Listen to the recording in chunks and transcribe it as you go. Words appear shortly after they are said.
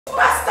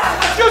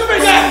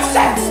They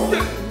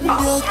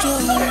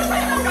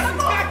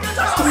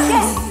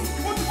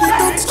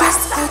don't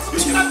just hurt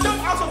you.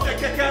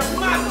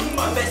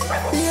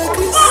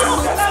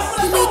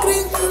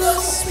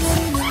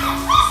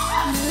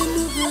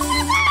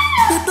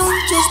 They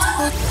don't just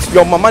hurt you.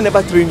 Your mama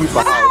never trained you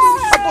for house.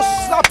 I go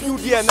slap you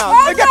there now.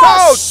 Hey, get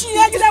out! See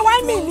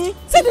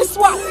this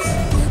one.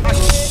 A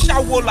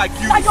shower like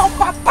you. Like your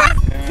papa,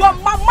 your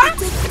mama.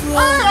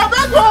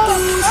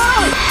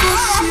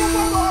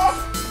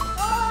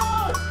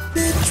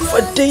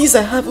 For days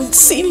I haven't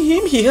seen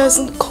him. He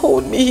hasn't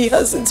called me. He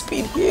hasn't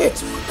been here.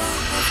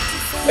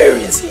 Where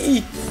is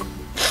he?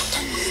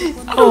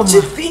 Don't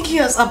you think he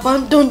has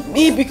abandoned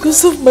me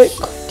because of my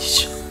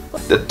condition?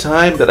 The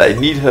time that I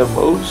need her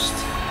most,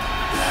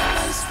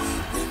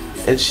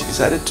 and she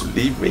decided to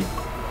leave me.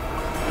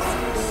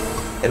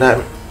 And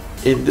I'm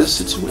in this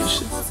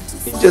situation.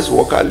 He just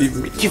walk out, leave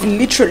me. You've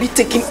literally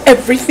taken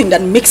everything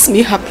that makes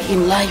me happy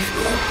in life.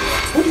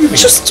 What do you mean?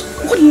 Just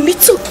one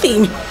little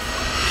thing.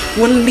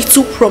 One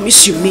little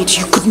promise you made,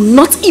 you could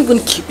not even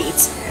keep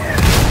it.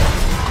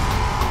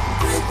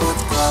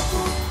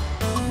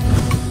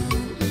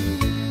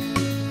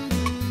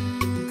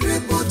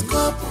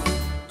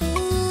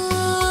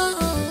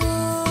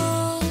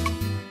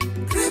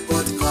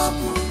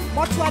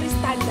 Mortuary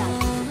standard.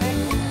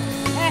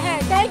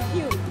 Thank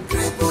you.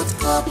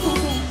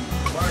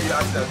 Why you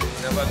ask that?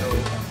 Never know.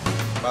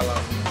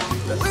 Balance.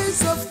 The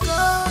ways of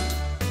God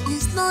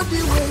is not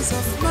the ways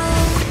of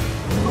man.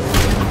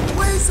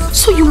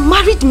 So you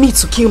married me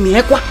to kill me,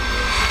 Ekwa?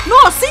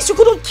 No, since you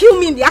couldn't kill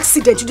me in the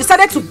accident, you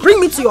decided to bring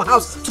me to your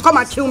house to come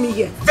and kill me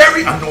here.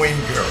 Very annoying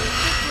girl.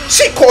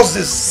 She caused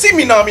this. See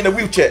me now, I'm in a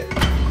wheelchair.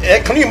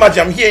 Can you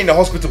imagine? I'm here in the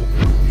hospital.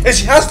 And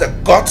she has the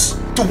guts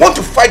to want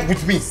to fight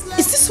with me.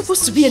 Is this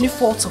supposed to be any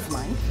fault of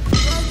mine?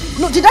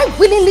 No, did I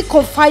willingly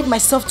confide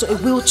myself to a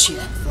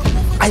wheelchair?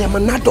 I am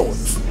an adult.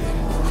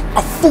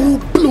 A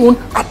full-blown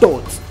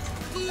adult.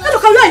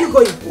 Eloka, where are you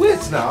going?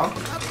 Wait now.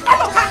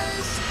 Eloka,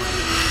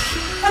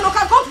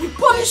 God will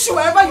punish you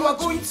wherever you are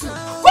going to.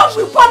 God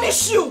will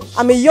punish you.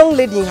 I'm a young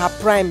lady in her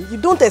prime. You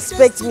don't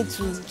expect me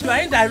to. You are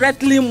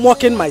indirectly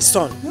mocking my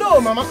son. No,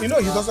 Mama, you know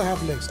he doesn't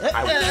have legs.